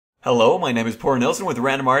Hello, my name is Poor Nilsson with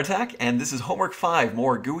Random Art Attack, and this is Homework 5,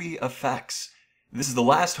 More GUI Effects. This is the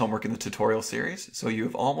last homework in the tutorial series, so you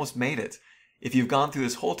have almost made it. If you've gone through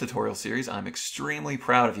this whole tutorial series, I'm extremely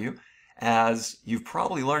proud of you, as you've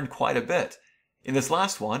probably learned quite a bit. In this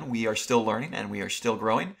last one, we are still learning and we are still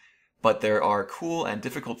growing, but there are cool and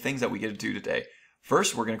difficult things that we get to do today.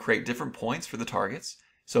 First, we're going to create different points for the targets,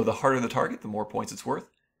 so the harder the target, the more points it's worth.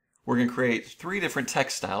 We're going to create 3 different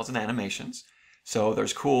text styles and animations. So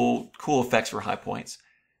there's cool effects for high points.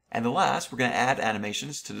 And the last, we're going to add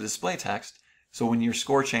animations to the display text, so when your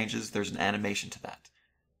score changes, there's an animation to that.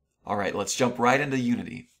 Alright, let's jump right into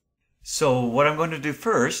Unity. So what I'm going to do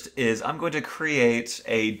first is I'm going to create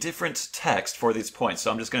a different text for these points. So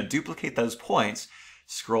I'm just going to duplicate those points,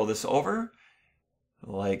 scroll this over,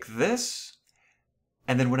 like this,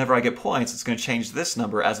 and then whenever I get points, it's going to change this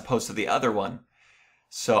number as opposed to the other one.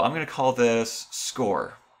 So I'm going to call this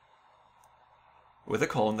score, with a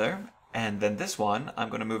colon there, and then this one, I'm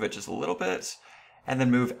going to move it just a little bit, and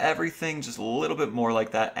then move everything just a little bit more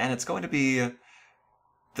like that, and it's going to be,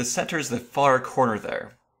 the center is the far corner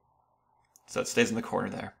there. So it stays in the corner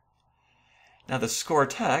there. Now the score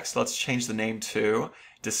text, let's change the name to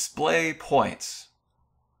display points.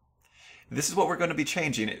 This is what we're going to be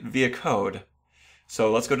changing via code.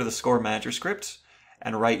 So let's go to the score manager script,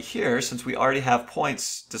 and right here, since we already have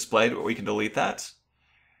points displayed, we can delete that.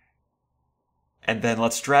 And then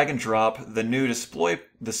let's drag and drop the new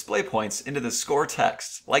display points into the score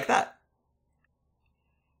text, like that.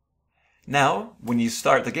 Now, when you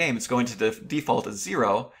start the game, it's going to default as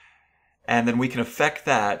 0, and then we can affect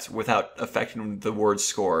that without affecting the word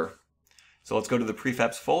score. So let's go to the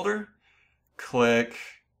prefabs folder, click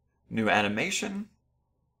New Animation.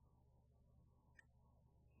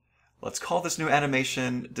 Let's call this new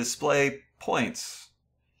animation Display Points.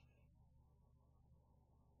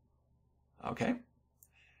 Okay.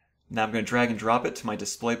 Now I'm going to drag and drop it to my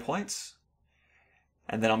display points,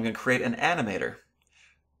 and then I'm going to create an animator.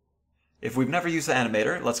 If we've never used the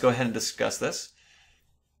animator, let's go ahead and discuss this.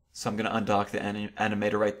 So I'm going to undock the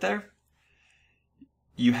animator right there.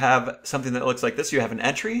 You have something that looks like this. You have an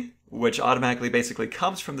entry, which automatically basically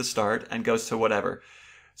comes from the start and goes to whatever.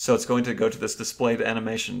 So it's going to go to this displayed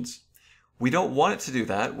animations. We don't want it to do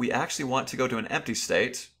that. We actually want to go to an empty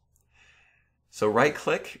state. So right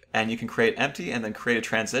click and you can create empty and then create a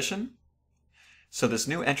transition. So this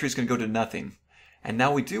new entry is going to go to nothing. And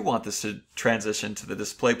now we do want this to transition to the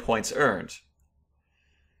display points earned.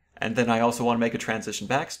 And then I also want to make a transition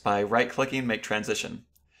back by right clicking, make transition.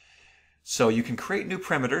 So you can create new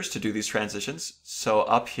parameters to do these transitions. So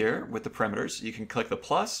up here with the parameters, you can click the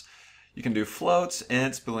plus. You can do floats,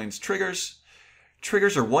 ints, booleans, triggers.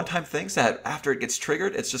 Triggers are one-time things that after it gets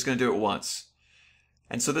triggered, it's just going to do it once.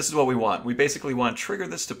 And so this is what we want. We basically want to trigger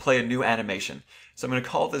this to play a new animation. So I'm going to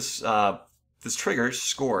call this this trigger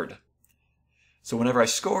scored. So whenever I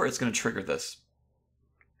score, it's going to trigger this.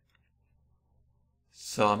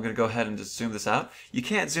 So I'm going to go ahead and just zoom this out. You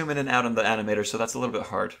can't zoom in and out on the animator, so that's a little bit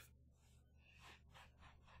hard.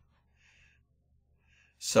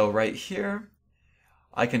 So right here,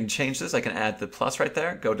 I can change this. I can add the plus right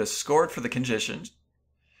there, go to scored for the condition,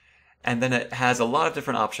 and then it has a lot of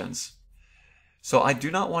different options. So I do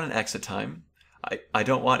not want an exit time. I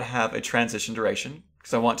don't want to have a transition duration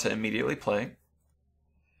because I want to immediately play.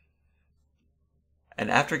 And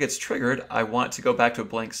after it gets triggered, I want to go back to a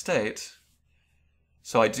blank state.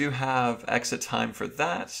 So I do have exit time for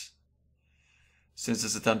that. Since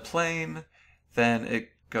this is done playing, then it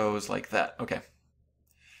goes like that. Okay.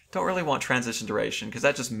 Don't really want transition duration because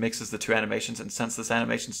that just mixes the two animations, and since this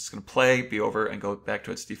animation is going to play, be over, and go back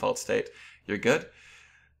to its default state, you're good.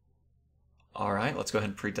 Alright, let's go ahead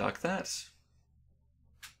and pre-dock that.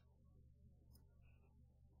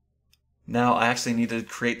 Now I actually need to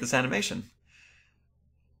create this animation.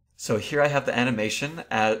 So here I have the animation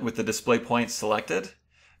with the display point selected.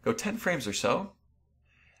 Go 10 frames or so.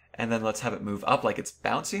 And then let's have it move up like it's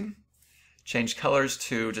bouncing. Change colors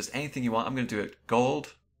to just anything you want. I'm going to do it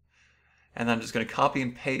gold. And then I'm just going to copy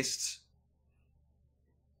and paste.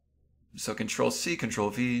 So Control C, Control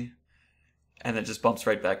V. And it just bumps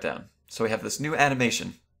right back down. So we have this new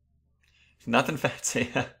animation. Nothing fancy.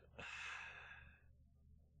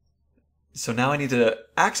 So now I need to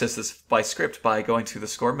access this by script by going to the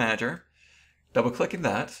score manager, double clicking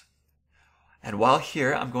that. And while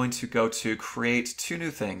here, I'm going to go to create 2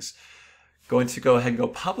 new things. Going to go ahead and go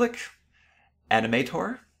public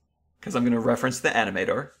animator, because I'm going to reference the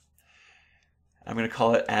animator. I'm going to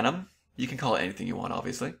call it anim. You can call it anything you want,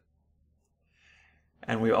 obviously.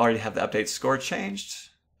 And we already have the update score changed.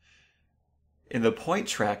 In the point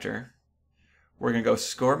tractor, we're going to go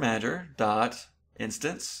score manager dot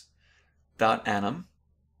instance text.anim.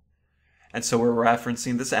 And so we're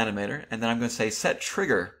referencing this animator, and then I'm going to say set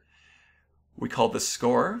trigger. We call this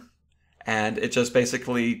score, and it just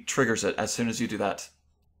basically triggers it as soon as you do that.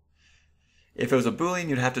 If it was a Boolean,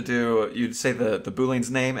 you'd say the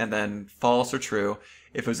Boolean's name and then false or true.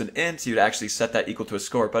 If it was an int, you'd actually set that equal to a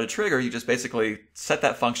score. But a trigger, you just basically set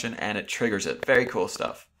that function and it triggers it. Very cool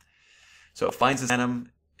stuff. So it finds this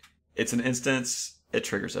anim, it's an instance, it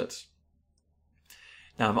triggers it.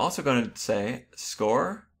 Now I'm also going to say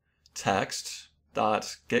score text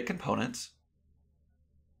dot get component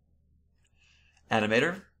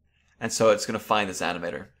animator, and so it's going to find this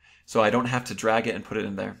animator. So I don't have to drag it and put it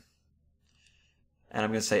in there. And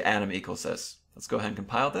I'm going to say anim equals this. Let's go ahead and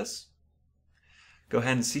compile this. Go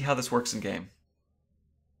ahead and see how this works in game.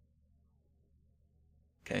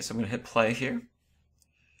 Okay, so I'm going to hit play here.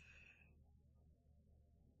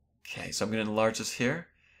 Okay, so I'm going to enlarge this here.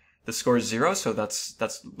 The score is 0, so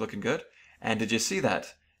that's looking good. And did you see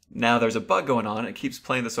that? Now there's a bug going on. It keeps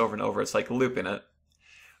playing this over and over. It's like looping it.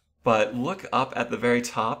 But look up at the very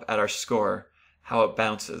top at our score, how it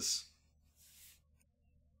bounces.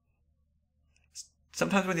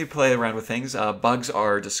 Sometimes when you play around with things, bugs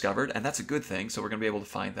are discovered, and that's a good thing, so we're going to be able to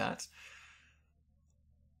find that.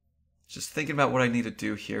 Just thinking about what I need to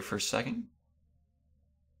do here for a second.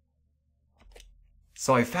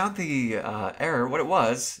 So I found the error. What it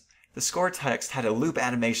was, the score text had a loop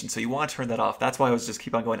animation, so you want to turn that off. That's why I was just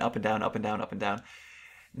keep on going up and down, up and down, up and down.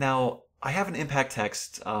 Now, I have an impact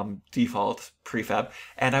text default prefab,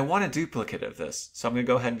 and I want a duplicate of this. So I'm going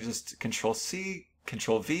to go ahead and just Control-C,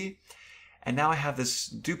 Control-V, and now I have this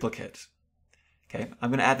duplicate. Okay, I'm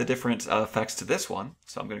going to add the different effects to this one.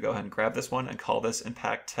 So I'm going to go ahead and grab this one and call this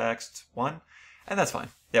impact text 1, and that's fine.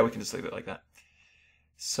 Yeah, we can just leave it like that.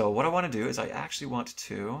 So what I want to do is I actually want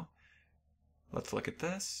to, let's look at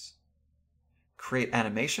this, create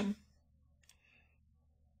animation,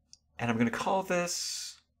 and I'm going to call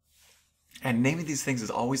this, and naming these things is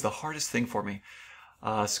always the hardest thing for me.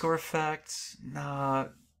 Score effect,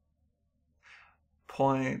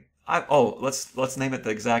 point. Let's name it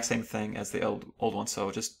the exact same thing as the old one. So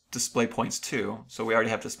just display points 2. So we already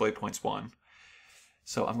have display points 1.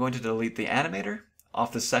 So I'm going to delete the animator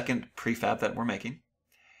off the second prefab that we're making.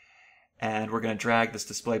 And we're going to drag this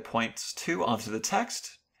display points 2 onto the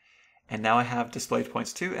text. And now I have display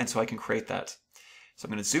points 2, and so I can create that. So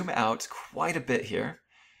I'm going to zoom out quite a bit here.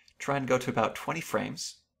 Try and go to about 20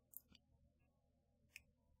 frames.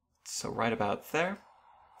 So right about there.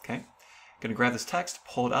 Okay. I'm going to grab this text,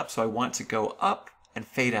 pull it up, so I want to go up and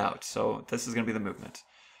fade out. So this is going to be the movement.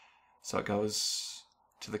 So it goes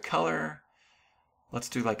to the color. Let's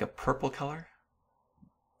do like a purple color,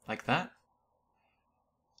 like that.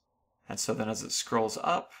 And so then as it scrolls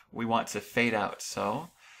up, we want to fade out. So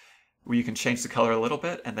you can change the color a little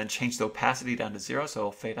bit and then change the opacity down to 0, so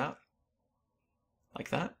it'll fade out, like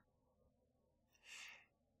that.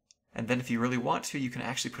 And then if you really want to, you can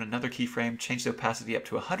actually put another keyframe, change the opacity up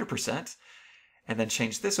to 100%, and then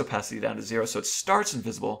change this opacity down to 0 so it starts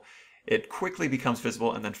invisible, it quickly becomes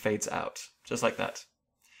visible, and then fades out, just like that.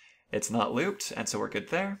 It's not looped, and so we're good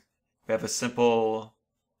there. We have a simple,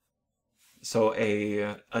 so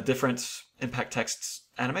a different impact text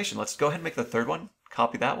animation. Let's go ahead and make the third one,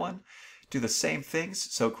 copy that one, do the same things.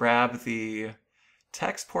 So grab the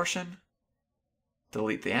text portion,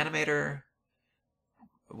 delete the animator.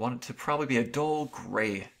 I want it to probably be a dull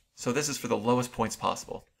gray. So this is for the lowest points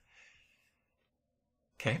possible.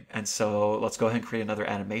 Okay, and so let's go ahead and create another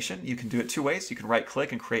animation. You can do it two ways. You can right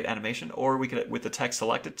click and create animation, or we could, with the text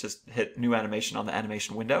selected, just hit new animation on the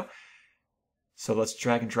animation window. So let's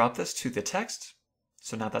drag and drop this to the text.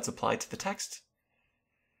 So now that's applied to the text.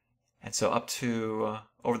 And so up to,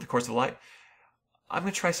 over the course of the light, I'm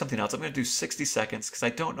going to try something else. I'm going to do 60 seconds because I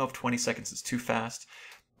don't know if 20 seconds is too fast.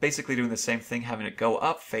 Basically doing the same thing, having it go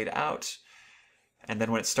up, fade out, and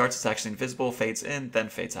then when it starts it's actually invisible, fades in, then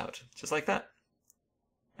fades out. Just like that.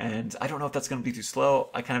 And I don't know if that's going to be too slow.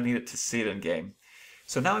 I kind of need it to see it in game.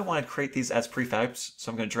 So now I want to create these as prefabs,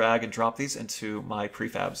 so I'm going to drag and drop these into my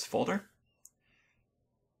prefabs folder.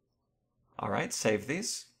 Alright, save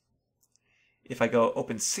these. If I go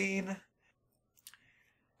open scene,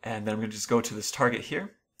 and then I'm going to just go to this target here,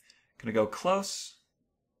 I'm going to go close.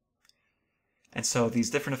 And so these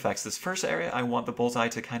different effects. This first area, I want the bullseye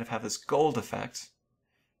to kind of have this gold effect.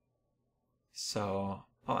 So,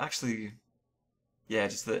 oh, actually, yeah,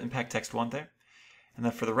 just the impact text 1 there. And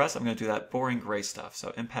then for the rest, I'm going to do that boring gray stuff.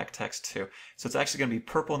 So impact text 2. So it's actually going to be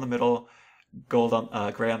purple in the middle, gold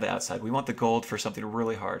on, gray on the outside. We want the gold for something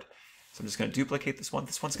really hard. So I'm just going to duplicate this one.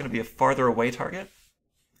 This one's going to be a farther away target.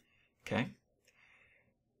 Okay.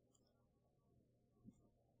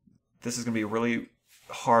 this is going to be really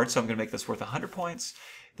hard, so I'm going to make this worth 100 points.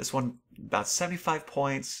 This one about 75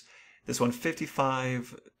 points. This one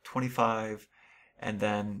 55, 25, and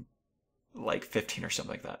then like 15 or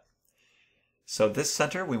something like that. So this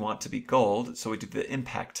center we want to be gold, so we do the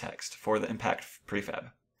impact text for the impact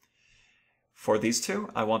prefab. For these two,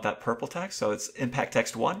 I want that purple text, so it's impact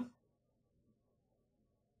text 1.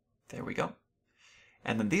 There we go.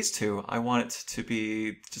 And then these two, I want it to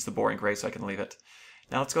be just the boring gray so I can leave it.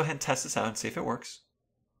 Now let's go ahead and test this out and see if it works.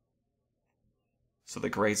 So the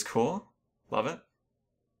gray's cool. Love it.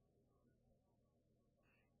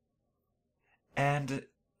 And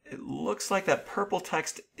it looks like that purple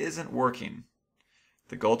text isn't working.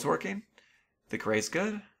 The gold's working. The gray's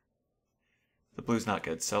good. The blue's not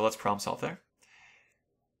good. So let's problem solve there.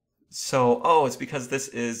 So, oh, it's because this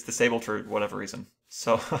is disabled for whatever reason.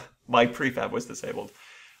 So my prefab was disabled.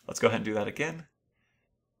 Let's go ahead and do that again.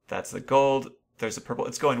 That's the gold. There's the purple.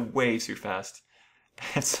 It's going way too fast.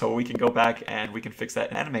 And so we can go back and we can fix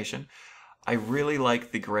that in animation. I really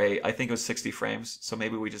like the gray. I think it was 60 frames. So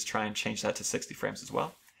maybe we just try and change that to 60 frames as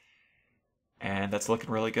well. And that's looking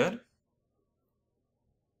really good.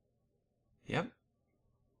 Yep.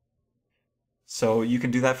 So you can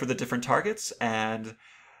do that for the different targets, and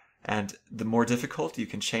the more difficult, you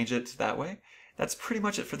can change it that way. That's pretty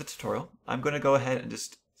much it for the tutorial. I'm going to go ahead and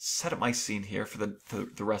just set up my scene here for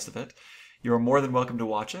the rest of it. You are more than welcome to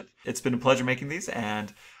watch it. It's been a pleasure making these,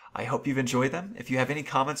 and I hope you've enjoyed them. If you have any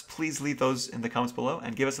comments, please leave those in the comments below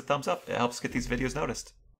and give us a thumbs up. It helps get these videos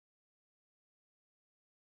noticed.